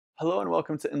Hello and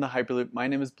welcome to In the Hyperloop. My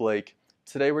name is Blake.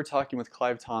 Today we're talking with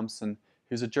Clive Thompson,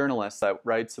 who's a journalist that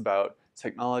writes about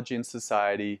technology and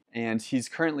society, and he's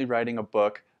currently writing a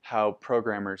book, How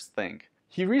Programmers Think.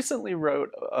 He recently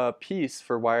wrote a piece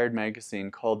for Wired magazine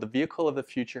called The Vehicle of the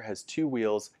Future Has Two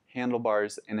Wheels,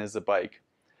 Handlebars, and is a Bike.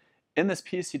 In this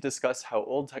piece, he discussed how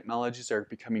old technologies are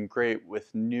becoming great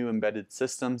with new embedded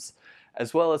systems,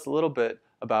 as well as a little bit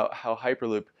about how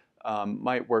Hyperloop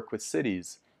might work with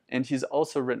cities. And he's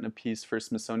also written a piece for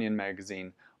Smithsonian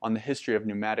Magazine on the history of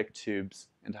pneumatic tubes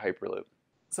and Hyperloop.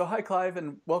 So hi, Clive,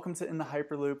 and welcome to In the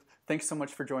Hyperloop. Thanks so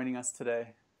much for joining us today.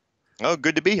 Oh,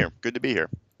 good to be here. Good to be here.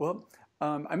 Well,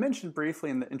 I mentioned briefly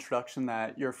in the introduction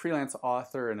that you're a freelance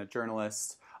author and a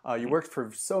journalist. You worked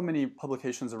for so many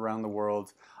publications around the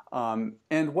world.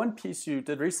 And one piece you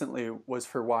did recently was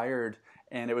for Wired,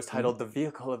 and it was titled "The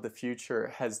Vehicle of the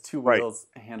Future Has Two Right. Wheels,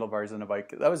 Handlebars, and a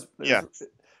Bike." Yeah.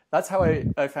 That's how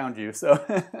I found you. So,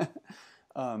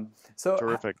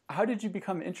 Terrific. how did you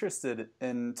become interested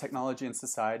in technology and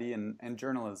society and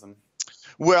journalism?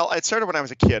 Well, it started when I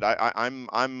was a kid.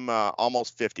 I'm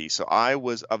almost 50, so I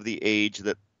was of the age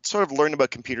that sort of learned about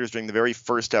computers during the very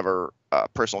first ever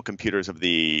personal computers of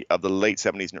the late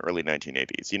 70s and early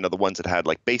 1980s. You know, the ones that had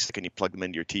like BASIC and you plug them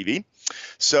into your TV.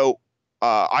 So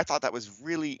I thought that was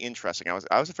really interesting.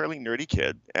 I was a fairly nerdy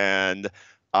kid, and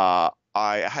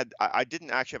I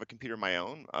didn't actually have a computer of my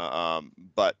own,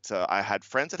 but I had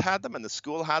friends that had them, and the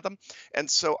school had them, and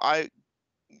so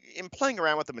in playing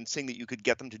around with them and seeing that you could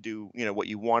get them to do, you know, what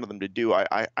you wanted them to do,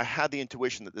 I had the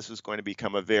intuition that this was going to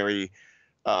become a very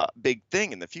big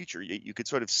thing in the future. You could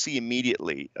sort of see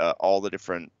immediately all the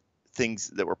different things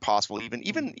that were possible.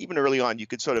 Even early on, you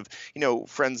could sort of, you know,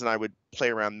 friends and I would play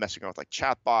around messing around with like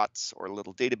chatbots or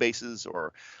little databases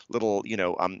or little,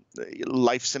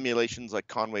 life simulations like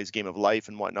Conway's Game of Life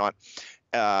and whatnot.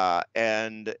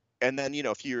 And then, you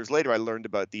know, a few years later, I learned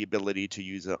about the ability to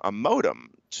use a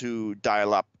modem to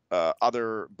dial up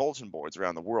other bulletin boards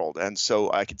around the world. And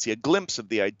so I could see a glimpse of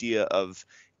the idea of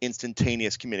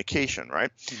instantaneous communication,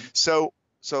 right? Mm-hmm. So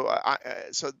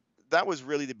that was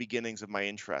really the beginnings of my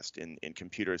interest in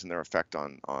computers and their effect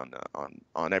on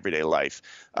everyday life.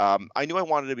 I knew I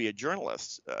wanted to be a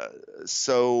journalist.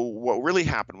 So what really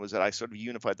happened was that I sort of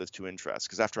unified those two interests,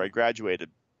 because after I graduated,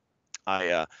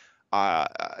 it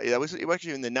was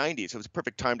actually in the 90s. It was a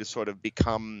perfect time to sort of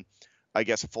become, I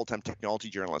guess, a full-time technology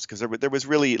journalist, because there was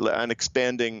really an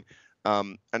expanding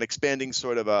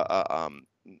sort of a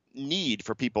need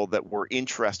for people that were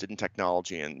interested in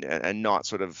technology and not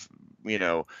sort of, you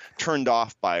know, turned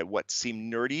off by what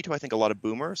seemed nerdy to, I think, a lot of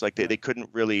boomers. Like they couldn't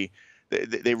really.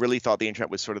 They really thought the internet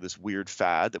was sort of this weird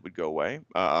fad that would go away,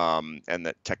 and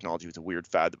that technology was a weird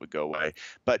fad that would go away.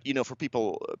 But, you know, for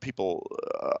people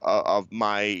of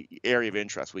my area of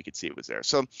interest, we could see it was there.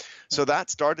 So that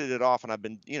started it off, and I've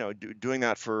been, you know, doing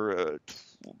that for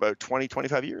about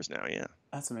 25 years now. Yeah.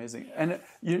 That's amazing. And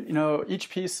you know, each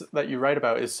piece that you write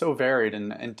about is so varied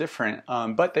and different,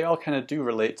 but they all kind of do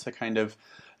relate to kind of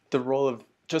the role of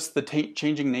just the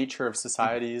changing nature of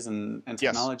societies and Yes.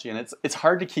 technology, and it's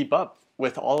hard to keep up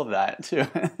with all of that too.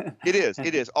 It is.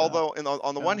 It is. Yeah, Although,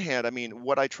 on the yeah. one hand, I mean,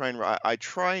 what I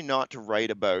try not to write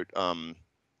about Hmm.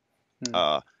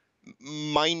 uh,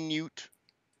 minute,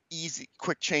 easy,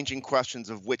 quick changing questions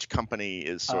of which company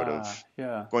is sort of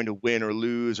Yeah, going to win or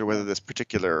lose, or whether yeah, this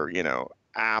particular, you know,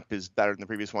 app is better than the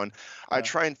previous one. I yeah.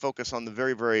 try and focus on the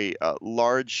very, very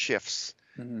large shifts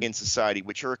Hmm. in society,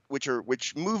 which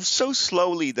move so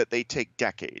slowly that they take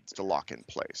decades to lock in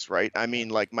place, right? I Yeah. mean,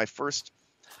 like my first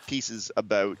pieces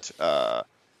about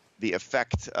the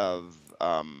effect of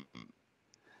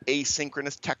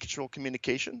asynchronous textual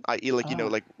communication, i.e., like, you know,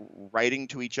 Ah, like writing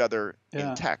to each other in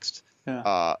yeah, text yeah,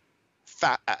 uh,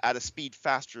 at a speed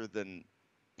faster than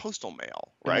postal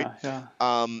mail, right? yeah,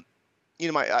 yeah. Um,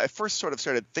 you know, I first sort of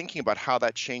started thinking about how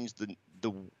that changed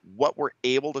the what we're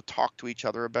able to talk to each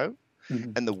other about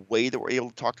Hmm. and the way that we're able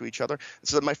to talk to each other.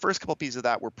 So my first couple pieces of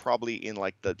that were probably in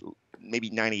like the maybe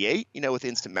 98, you know, with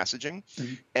instant messaging.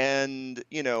 Hmm. And,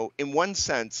 you know, in one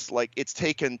sense, like it's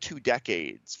taken 2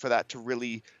 decades for that to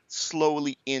really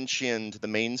slowly inch into the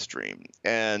mainstream.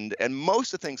 And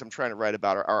most of the things I'm trying to write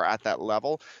about are at that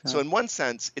level. So Yeah. in one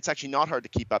sense, it's actually not hard to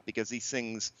keep up, because these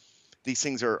things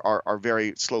are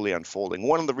very slowly unfolding.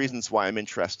 One of the Yeah. reasons why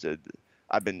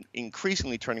I've been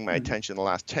increasingly turning my Hmm. attention in the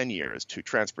last 10 years to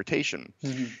transportation,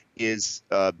 Hmm. is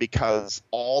because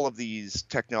all of these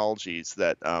technologies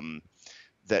that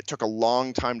took a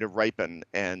long time to ripen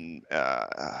and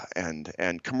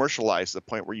commercialize to the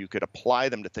point where you could apply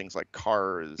them to things like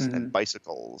cars and Hmm.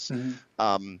 bicycles. Hmm.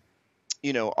 Um,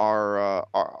 are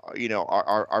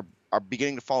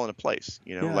beginning to fall into place.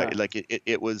 Yeah.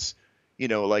 It was,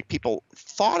 like people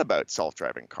thought about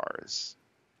self-driving cars,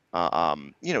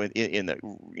 in the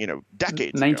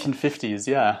decades ago. 1950s.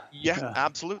 Yeah. Yeah, Yeah.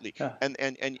 absolutely. Yeah.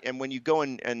 And when you go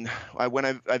when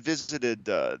I visited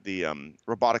the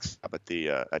robotics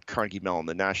lab at Carnegie Mellon,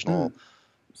 the National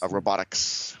Mm.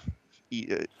 Robotics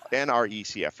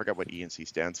NREC, I forgot what E and C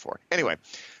stands for. Anyway,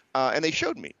 and they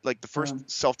showed me like the first Um,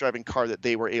 self-driving car that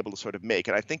they were able to sort of make,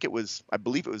 and I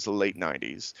believe it was the late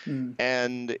 90s, mm.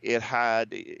 and it had,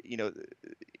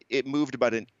 it moved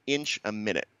about an inch a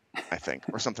minute, I think,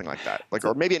 or something like that, like,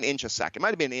 or maybe an inch a second. It might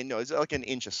have been no, it's like an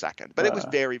inch a second, but it was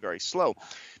very, very slow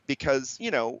because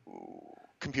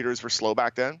computers were slow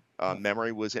back then.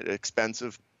 Memory was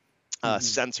expensive. Mhm.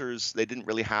 Sensors, they didn't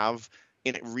really have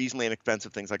reasonably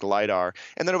inexpensive things like LiDAR.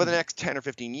 And then over the Mhm. next 10 or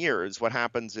 15 years, what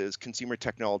happens is consumer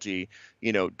technology,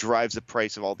 drives the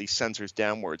price of all these sensors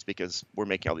downwards because we're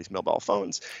making all these mobile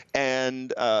phones.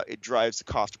 And it drives the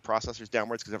cost of processors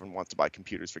downwards because everyone wants to buy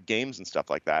computers for games and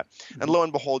stuff like that. And Mhm. lo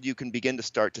and behold, you can begin to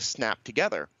start to snap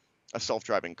together a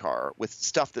self-driving car with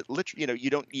stuff that literally,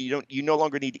 you no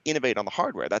longer need to innovate on the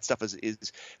hardware. That stuff has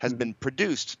Mhm. been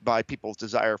produced by people's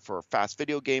desire for fast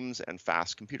video games and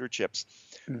fast computer chips.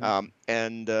 Mhm.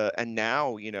 And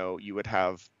now, you would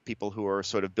have people who are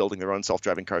sort of building their own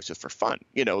self-driving cars just for fun.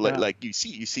 Yeah. Like you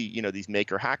see, these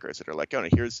maker hackers that are like, oh,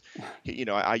 here's,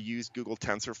 I used Google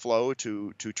TensorFlow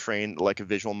to train like a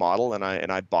visual model, and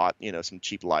I bought, some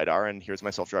cheap LiDAR, and here's my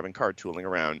self-driving car tooling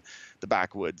around the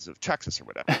backwoods of Texas or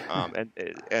whatever.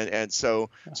 So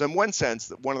in one sense,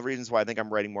 one of the reasons why I think I'm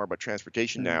writing more about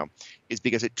transportation Mm. now is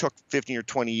because it took 15 or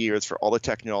 20 years for all the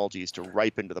technologies to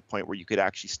ripen to the point where you could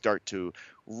actually start to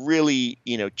really,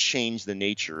 change the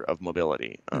nature of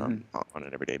mobility Mhm. on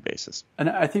an everyday basis. And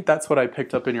I think that's what I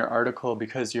picked up in your article,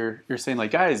 because you're saying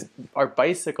like, guys, our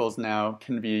bicycles now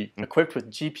can be equipped with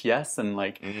GPS and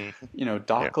like, Mm-hmm. Yeah.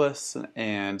 dockless,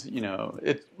 and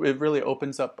it really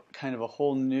opens up kind of a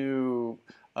whole new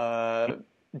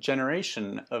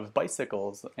generation of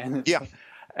bicycles, and it's Yeah.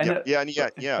 and Yeah, it, yeah, and yeah.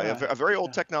 yeah, A very old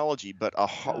yeah, technology, but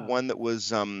yeah, one that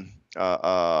was and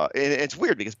it's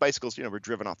weird because bicycles, were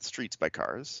driven off the streets by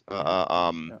cars, yeah,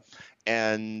 yeah.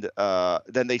 and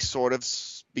then they sort of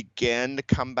began to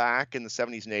come back in the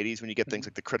 70s and 80s when you get things Mhm.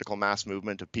 like the critical mass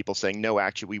movement of people saying, no,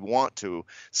 actually, we want to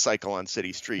cycle on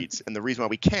city streets, and the reason why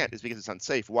we can't is because it's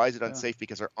unsafe. Why is it Yeah, unsafe?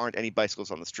 Because there aren't any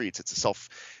bicycles on the streets. It's a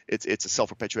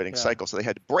self-perpetuating yeah. cycle. So they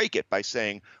had to break it by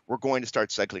saying, we're going to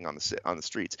start cycling on the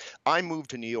streets. I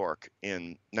moved to New York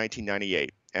in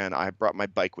 1998, and I brought my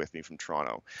bike with me from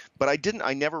Toronto, but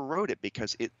I never rode it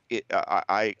because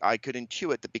I could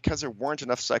intuit that because there weren't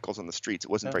enough cycles on the streets,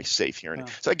 it wasn't Yeah, very safe here. yeah.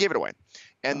 So I gave it away.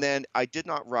 And Oh. then I did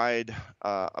not ride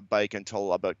a bike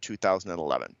until about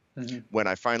 2011, Mhm. when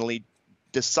I finally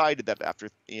decided that after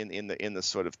in the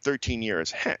sort of 13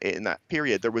 years in that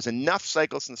period, there was enough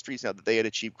cyclists in the streets now that they had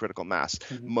achieved critical mass.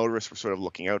 Mhm. Motorists were sort of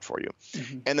looking out for you.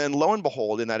 Mhm. And then lo and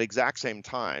behold, in that exact same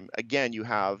time, again, you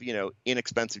have,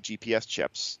 inexpensive GPS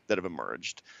chips that have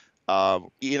emerged,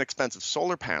 inexpensive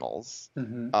solar panels,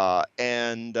 Mhm.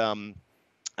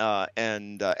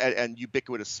 and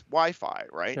ubiquitous Wi-Fi,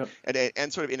 right? Yep.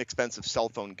 And sort of inexpensive cell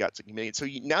phone guts. So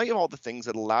now you have all the things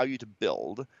that allow you to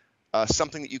build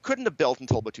something that you couldn't have built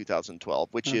until about 2012,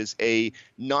 which Yeah. is a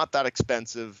not that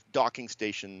expensive docking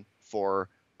station for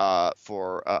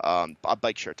a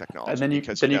bike share And technology, then you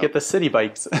because then you get the city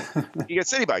bikes. you get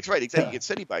city bikes, right? Exactly. You Yeah. get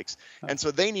city bikes. And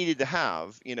so they needed to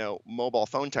have, mobile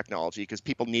phone technology because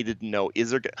people needed to know,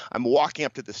 I'm walking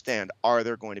up to the stand, are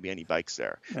there going to be any bikes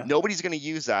there? Yeah. Nobody's going to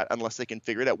use that unless they can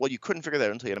figure it out. Well, you couldn't figure that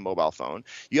out until you had a mobile phone.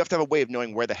 You have to have a way of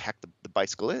knowing where the heck the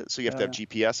bicycle is. So you have to have Yeah.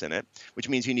 GPS in it, which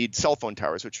means you need cell phone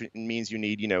towers, which means you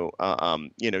need,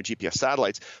 GPS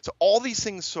satellites. So all these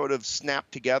things sort of snap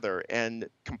together and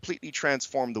completely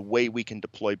transform the way we can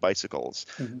deploy bicycles.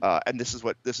 Mhm. And this is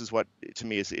what to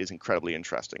me is incredibly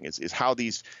interesting, is how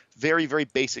these very, very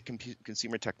basic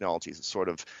consumer technologies sort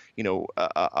of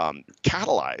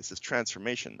catalyze this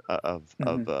transformation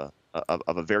Mhm.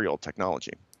 of a very old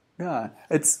technology. Yeah.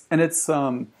 It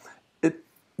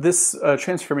this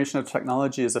transformation of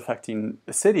technology is affecting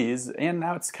cities, and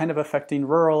now it's kind of affecting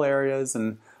rural areas,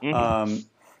 Hmm. um,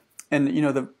 and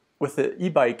the with the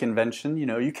e-bike invention,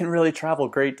 you can really travel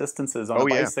great distances on a Oh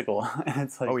yeah. bicycle. And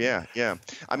it's Oh like, yeah, yeah.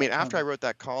 I mean, after I wrote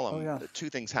that oh column, yeah.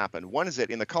 two things happened. One is that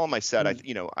in the column I said,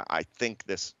 Mm. I think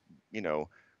this,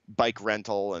 bike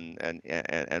rental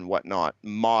and whatnot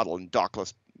model and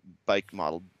dockless bike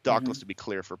model. Dockless, to be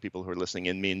clear for people who are listening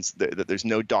in, means that there's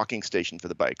no docking station for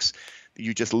the bikes.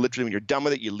 You just literally, when you're done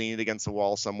with it, you lean it against the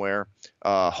wall somewhere,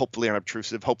 hopefully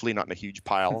unobtrusive, hopefully not in a huge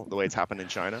pile, the way it's happened in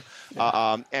China.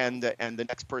 And the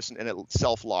next person, and it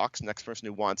self-locks. The next person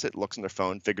who wants it looks on their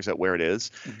phone, figures out where it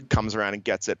is, comes around and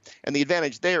gets it. And the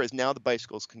advantage there is now the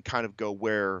bicycles can kind of go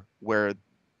where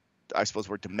I suppose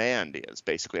where demand is,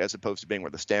 basically, as opposed to being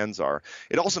where the stands are.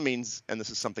 It also means, and this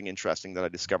is something interesting that I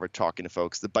discovered talking to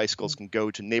folks, the bicycles can go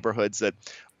to neighborhoods that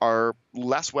are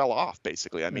less well off,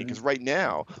 basically. I mean, because right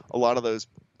now a lot of those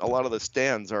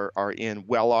stands are in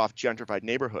well off, gentrified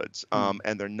neighborhoods,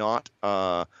 and they're not.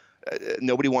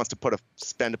 Nobody wants to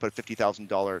spend a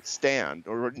 $50,000 stand,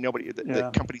 or nobody.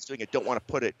 The companies doing it don't want to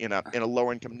put it in a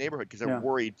lower income neighborhood because they're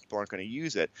worried people aren't going to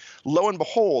use it. Lo and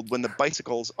behold, when the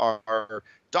bicycles are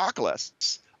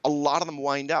dockless, a lot of them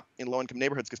wind up in low income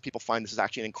neighborhoods because people find this is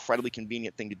actually an incredibly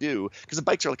convenient thing to do, because the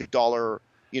bikes are like $1,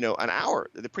 an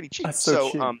hour. They're pretty cheap. That's so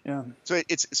cheap.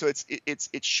 So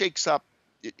it shakes up.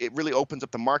 It really opens up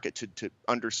the market to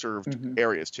underserved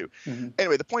areas too.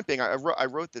 Anyway, the point being, I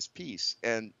wrote this piece,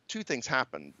 and two things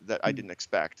happened that I didn't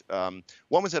expect. One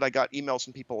was that I got emails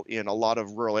from people in a lot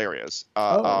of rural areas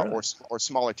really? or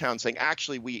smaller towns saying,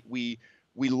 actually,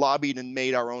 we lobbied and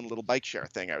made our own little bike share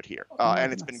thing out here,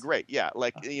 and it's been great. Yeah,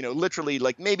 literally,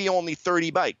 maybe only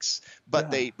 30 bikes,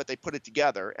 but they put it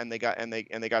together, and they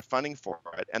got funding for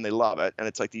it, and they love it. And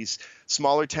it's like these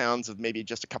smaller towns of maybe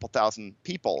just a couple thousand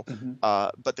people,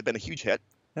 but they've been a huge hit.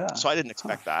 Yeah. So I didn't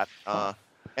expect that.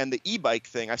 And the e-bike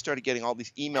thing, I started getting all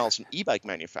these emails from e-bike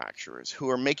manufacturers who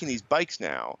are making these bikes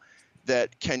now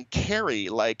that can carry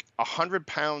 100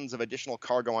 pounds of additional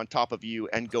cargo on top of you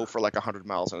and go for 100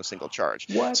 miles on a single charge.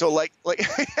 What? So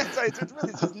it's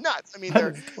just nuts. I mean,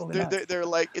 they're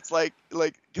like, it's like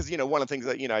because one of the things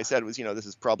that I said was this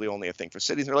is probably only a thing for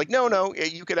cities. And they're like, no,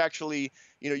 you could actually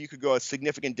you could go a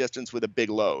significant distance with a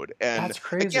big load. And that's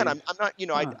crazy. Again, I'm not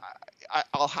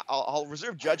I'll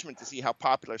reserve judgment to see how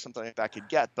popular something like that could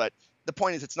get, but the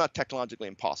point is, it's not technologically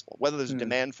impossible. Whether there's a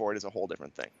demand for it is a whole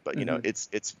different thing. But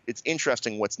it's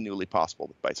interesting what's newly possible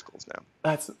with bicycles now.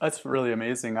 That's really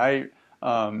amazing.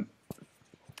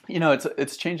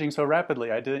 It's changing so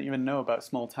rapidly. I didn't even know about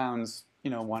small towns,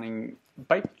 wanting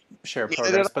bike share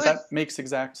programs, but that makes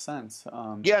exact sense.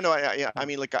 I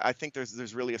mean, I think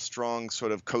there's really a strong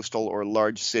sort of coastal or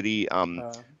large city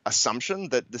assumption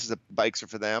that bikes are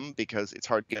for them because it's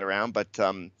hard to get around. But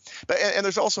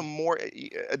there's also more.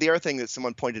 The other thing that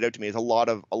someone pointed out to me is a lot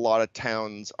of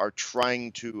towns are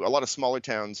trying to. A lot of smaller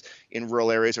towns in rural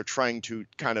areas are trying to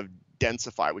kind of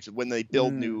densify, which is when they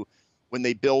build new. When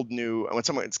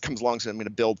someone comes along and says, I'm going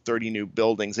to build 30 new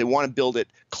buildings, they want to build it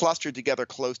clustered together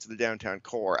close to the downtown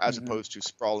core, as opposed to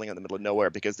sprawling in the middle of nowhere,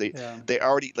 because they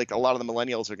already, a lot of the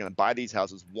millennials are going to buy these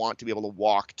houses, want to be able to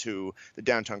walk to the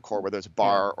downtown core where there's a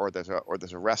bar or there's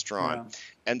a restaurant.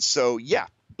 Yeah. And so,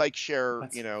 bike share,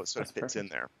 sort of fits in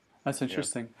there. That's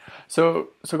interesting. Yeah. So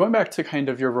going back to kind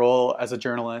of your role as a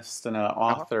journalist and an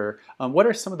author, what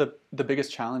are some of the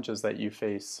biggest challenges that you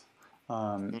face?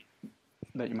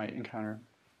 That you might encounter?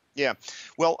 Yeah,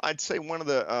 well, I'd say one of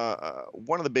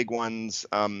the big ones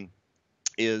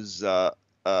is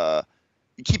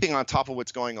keeping on top of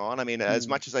what's going on. I mean, as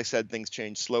much as I said things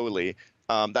change slowly,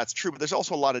 that's true, but there's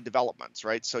also a lot of developments,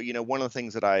 right? So one of the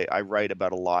things that I write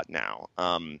about a lot now,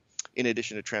 in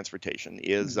addition to transportation,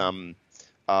 is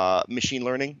machine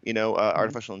learning.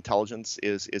 Artificial intelligence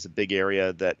is a big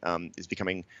area that is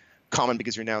becoming common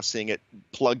because you're now seeing it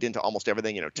plugged into almost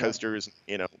everything, toasters,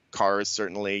 cars,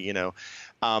 certainly,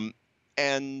 and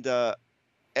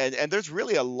there's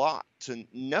really a lot to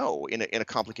know in a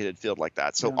complicated field like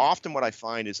that. So often what I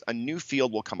find is a new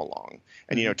field will come along,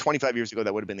 and 25 years ago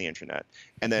that would have been the internet,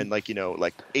 and then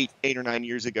 8 or 9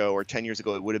 years ago or 10 years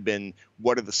ago it would have been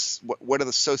what are the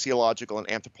sociological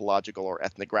and anthropological or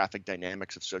ethnographic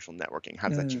dynamics of social networking? How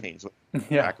does that change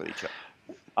interact with each other?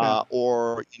 Now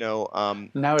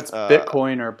it's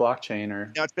Bitcoin or blockchain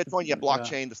now it's Bitcoin,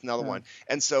 blockchain. That's another one.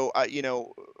 And so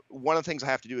one of the things I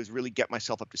have to do is really get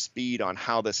myself up to speed on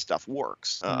how this stuff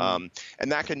works, and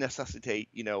that can necessitate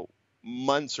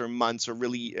months or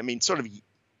really, I mean, sort of.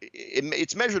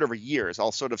 It's measured over years.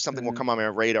 Something will come on my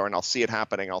radar and I'll see it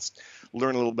happening. I'll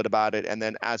learn a little bit about it, and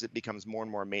then as it becomes more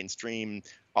and more mainstream,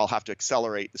 I'll have to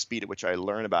accelerate the speed at which I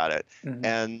learn about it.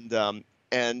 And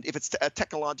if it's a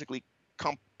technologically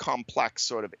complex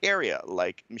sort of area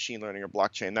like machine learning or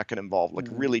blockchain, that can involve like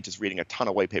really just reading a ton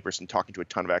of white papers and talking to a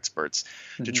ton of experts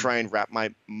to try and wrap my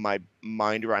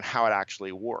mind around how it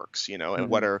actually works, you know, and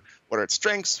what are its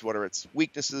strengths, what are its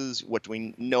weaknesses, what do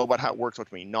we know about how it works,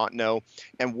 what do we not know,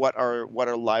 and what are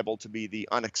liable to be the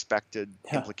unexpected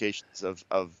implications of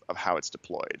how it's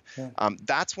deployed.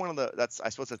 That's one of the I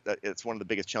suppose it's one of the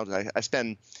biggest challenges. I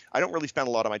don't really spend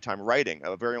a lot of my time writing.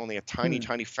 Only a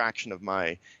tiny fraction of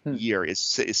my year is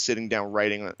sitting down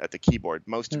writing at the keyboard.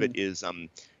 Most of it is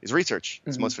research.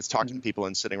 Most of it's talking to people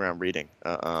and sitting around reading.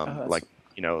 Like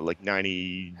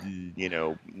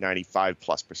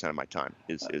 95+% of my time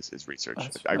is research.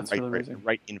 I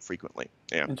write infrequently.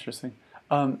 Yeah. Interesting.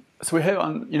 So we hit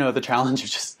on the challenge of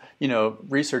just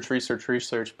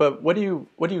research. But what do you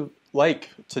like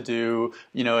to do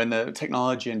in the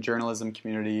technology and journalism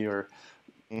community, or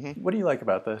what do you like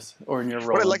about this, or in your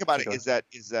role? What I like about it is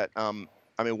that I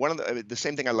mean, one of the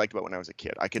same thing I liked about when I was a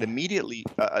kid. I could immediately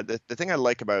the thing I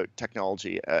like about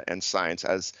technology and science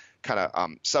as kind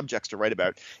of subjects to write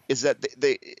about is that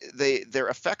their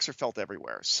effects are felt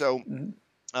everywhere. So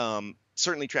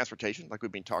certainly transportation, like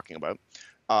we've been talking about.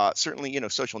 Certainly,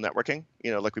 social networking,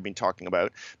 like we've been talking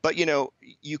about. But you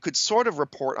could sort of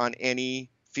report on any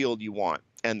field you want,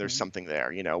 and there's something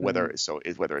there. Whether it's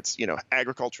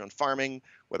agriculture and farming,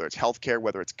 whether it's healthcare,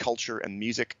 whether it's culture and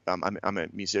music. I'm a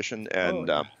musician,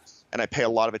 and I pay a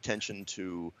lot of attention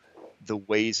to the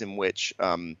ways in which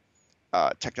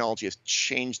technology has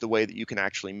changed the way that you can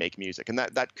actually make music, and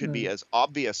that could be as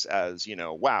obvious as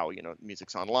wow,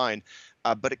 music's online,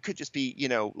 but it could just be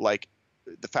like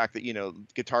the fact that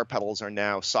guitar pedals are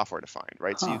now software defined,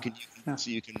 right? So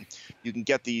you can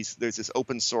get these. There's this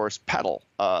open source pedal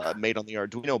made on the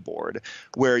Arduino board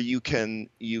where you can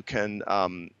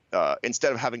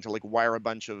instead of having to like wire a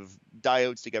bunch of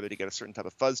diodes together to get a certain type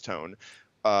of fuzz tone,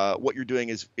 what you're doing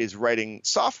is writing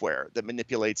software that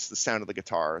manipulates the sound of the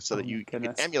guitar so that you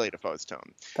can emulate a fuzz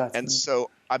tone.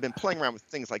 So I've been playing around with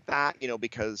things like that,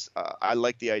 because I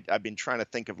like the idea. I've been trying to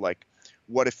think of like,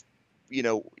 what if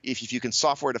if you can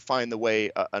software define the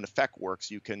way an effect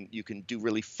works, you can do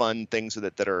really fun things with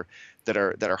it that are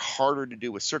harder to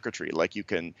do with circuitry. Like you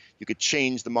could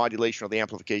change the modulation or the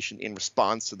amplification in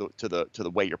response to the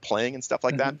way you're playing and stuff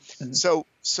like that. So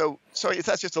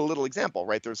that's just a little example,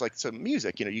 right? There's like some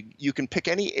music. You can pick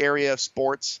any area of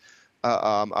sports.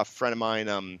 A friend of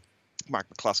mine, Mark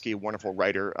McCluskey, a wonderful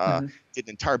writer, did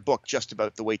an entire book just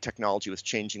about the way technology was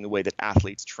changing the way that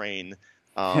athletes train.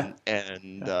 So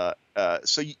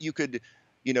you could,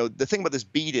 the thing about this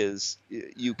beat is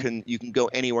you can go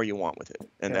anywhere you want with it,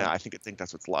 and I think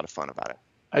that's what's a lot of fun about it.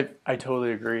 I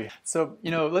totally agree. So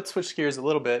let's switch gears a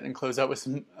little bit and close out with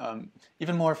some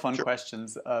even more fun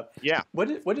questions.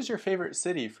 What is your favorite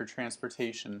city for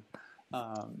transportation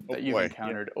that you've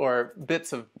encountered, or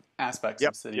bits of aspects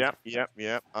of cities?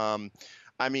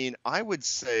 I mean, I would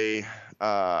say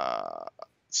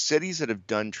cities that have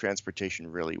done transportation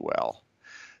really well.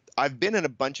 I've been in a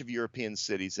bunch of European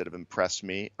cities that have impressed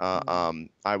me.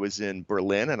 I was in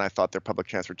Berlin, and I thought their public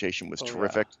transportation was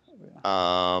terrific.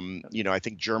 I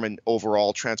think German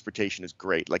overall transportation is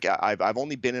great. Like I've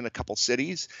only been in a couple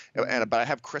cities, but I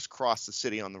have crisscrossed the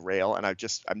city on the rail, and I'm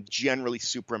generally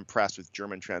super impressed with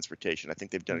German transportation. I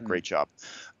think they've done a great job.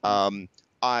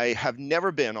 I have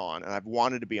never been on, and I've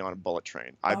wanted to be on, a bullet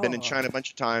train. I've been in China a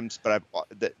bunch of times, but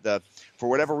for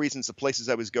whatever reasons, the places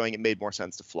I was going, it made more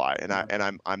sense to fly. And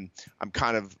I'm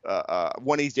kind of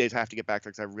one of these days I have to get back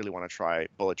there because I really want to try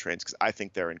bullet trains, because I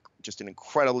think they're just an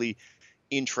incredibly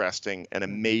interesting and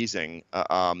amazing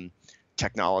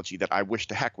technology that I wish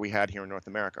to heck we had here in North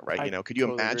America. Right? Could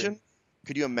you imagine?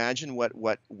 Could you imagine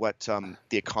what the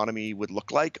economy would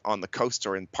look like on the coast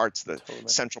or in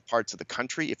central parts of the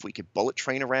country if we could bullet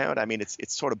train around? I mean,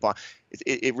 it's sort of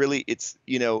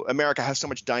America has so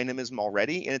much dynamism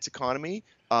already in its economy,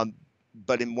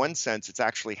 but in one sense, it's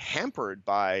actually hampered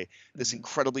by this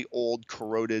incredibly old,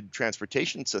 corroded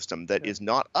transportation system that is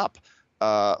not up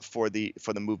for the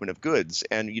movement of goods.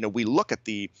 And we look at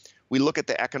the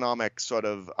economic sort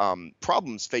of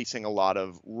problems facing a lot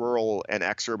of rural and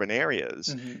exurban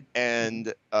areas,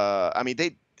 and I mean,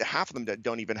 half of them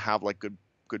don't even have like good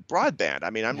broadband. I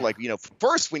mean, I'm like,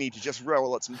 first we need to just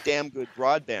roll out some damn good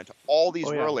broadband to all these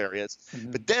rural areas,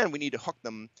 but then we need to hook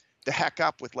them the heck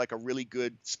up with like a really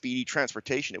good speedy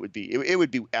transportation. It would be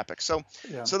epic. So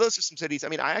those are some cities. I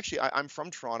mean, I'm from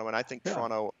Toronto, and I think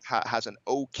Toronto has an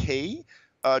okay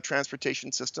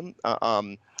transportation system.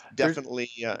 Definitely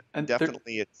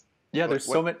it's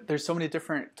there's so many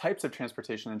different types of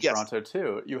transportation in Toronto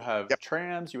too. You have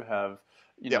trams, you have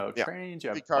trains, you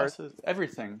have buses,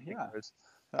 everything.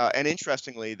 And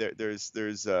interestingly, there's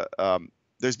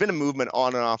been a movement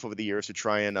on and off over the years to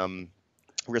try and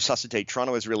resuscitate.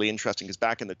 Toronto is really interesting because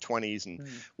back in the 20s and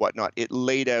whatnot, it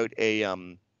laid out a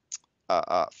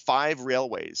 5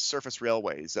 railways, surface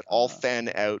railways that all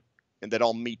fan out and that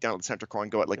all meet down at the center core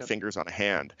and go out like fingers on a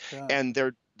hand. And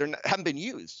haven't been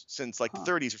used since like the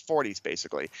 30s or 40s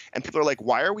basically. And people are like,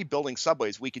 why are we building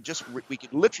subways? We could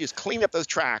literally just clean up those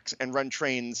tracks and run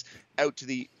trains out to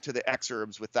the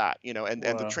exurbs with that, and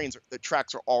the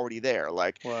tracks are already there.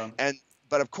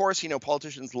 But of course,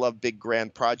 politicians love big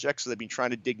grand projects, so they've been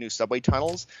trying to dig new subway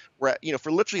tunnels where,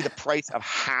 for literally the price of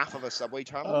half of a subway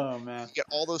tunnel, you get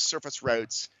all those surface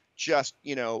routes just,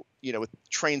 with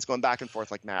trains going back and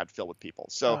forth like mad, filled with people.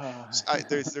 So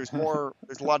there's a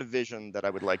lot of vision that I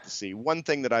would like to see. One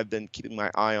thing that I've been keeping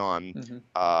my eye on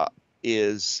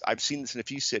is I've seen this in a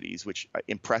few cities, which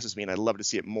impresses me, and I'd love to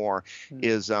see it more,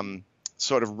 is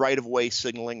sort of right-of-way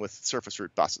signaling with surface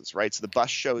route buses, right? So the bus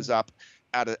shows up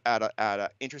at a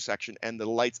intersection and the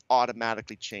lights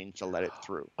automatically change to let it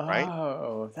through, right?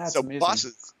 Oh, that's so amazing.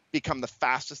 Buses become the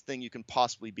fastest thing you can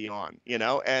possibly be on,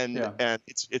 and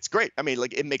it's great. I mean,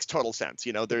 like, it makes total sense.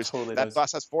 That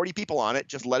bus has 40 people on it,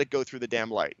 just let it go through the damn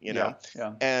light,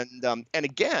 and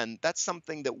again, that's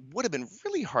something that would have been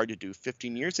really hard to do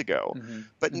 15 years ago,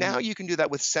 but now you can do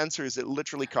that with sensors that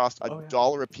literally cost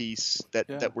 $1 a piece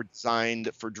that were designed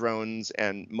for drones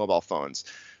and mobile phones.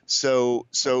 So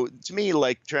to me,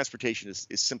 like, transportation is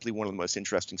simply one of the most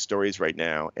interesting stories right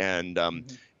now, and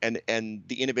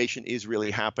the innovation is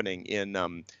really happening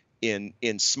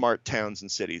in smart towns and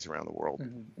cities around the world.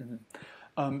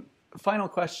 Final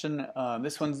question.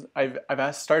 This one's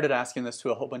I've started asking this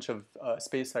to a whole bunch of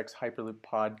SpaceX Hyperloop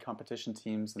pod competition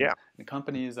teams and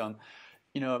companies.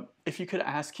 If you could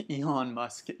ask Elon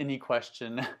Musk any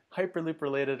question, Hyperloop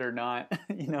related or not,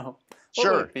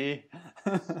 what would it be?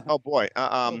 Oh boy.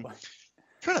 Trying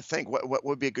to think what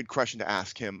would be a good question to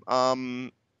ask him.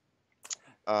 Some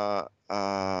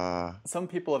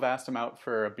people have asked him out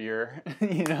for a beer,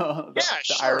 the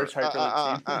Irish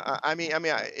Hyperloop team.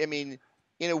 I mean,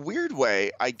 in a weird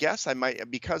way, I guess I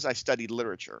might, because I studied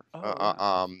literature.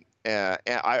 I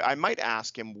might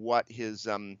ask him what his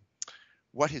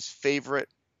favorite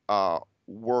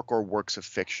work or works of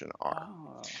fiction are,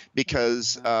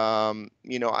 because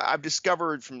I've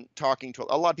discovered from talking to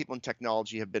a lot of people in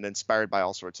technology have been inspired by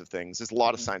all sorts of things. There's a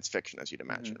lot of science fiction, as you'd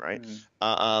imagine, right?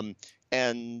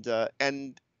 And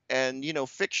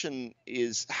fiction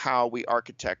is how we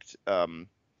architect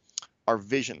our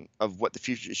vision of what the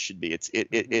future should be.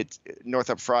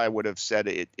 Northrop Frye would have said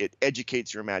it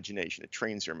educates your imagination, it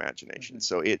trains your imagination.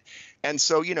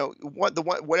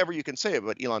 Whatever you can say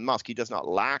about Elon Musk, he does not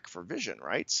lack for vision,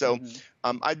 right? So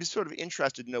I'd be sort of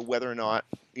interested to know whether or not,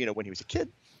 when he was a kid,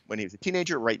 when he was a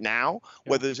teenager, right now,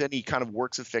 whether there's any kind of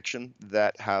works of fiction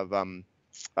that have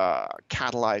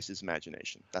catalyze his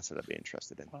imagination. That's what I'd be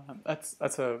interested in.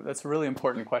 That's a really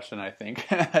important question, I think.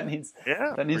 that needs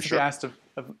to be asked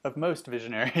of most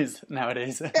visionaries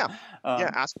nowadays.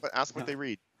 Ask what they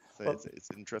read. It's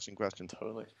an interesting question.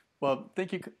 Totally. Well,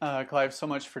 thank you, Clive, so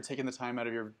much for taking the time out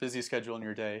of your busy schedule in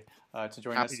your day to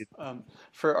join us.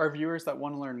 For our viewers that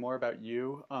want to learn more about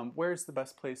you, where's the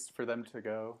best place for them to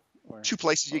go? Two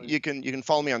places. You can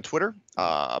follow me on Twitter,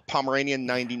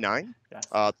 Pomeranian99,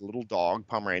 the little dog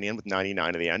Pomeranian with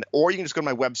 99 at the end, or you can just go to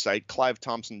my website,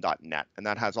 clivethompson.net, and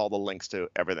that has all the links to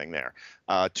everything there.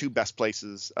 Two best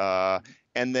places.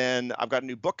 And then I've got a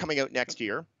new book coming out next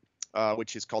year,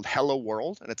 which is called Hello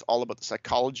World, and it's all about the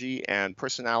psychology and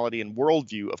personality and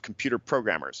worldview of computer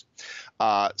programmers.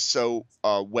 So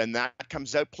when that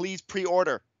comes out, please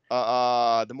pre-order.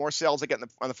 The more sales I get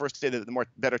on the first day, the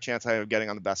better chance I have of getting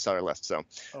on the bestseller list. So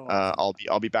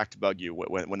I'll be back to bug you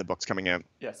when the book's coming out.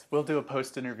 Yes, we'll do a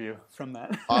post interview from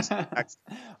that. Awesome.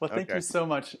 Well, thank you so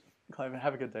much, Clive.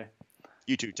 Have a good day.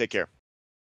 You too. Take care.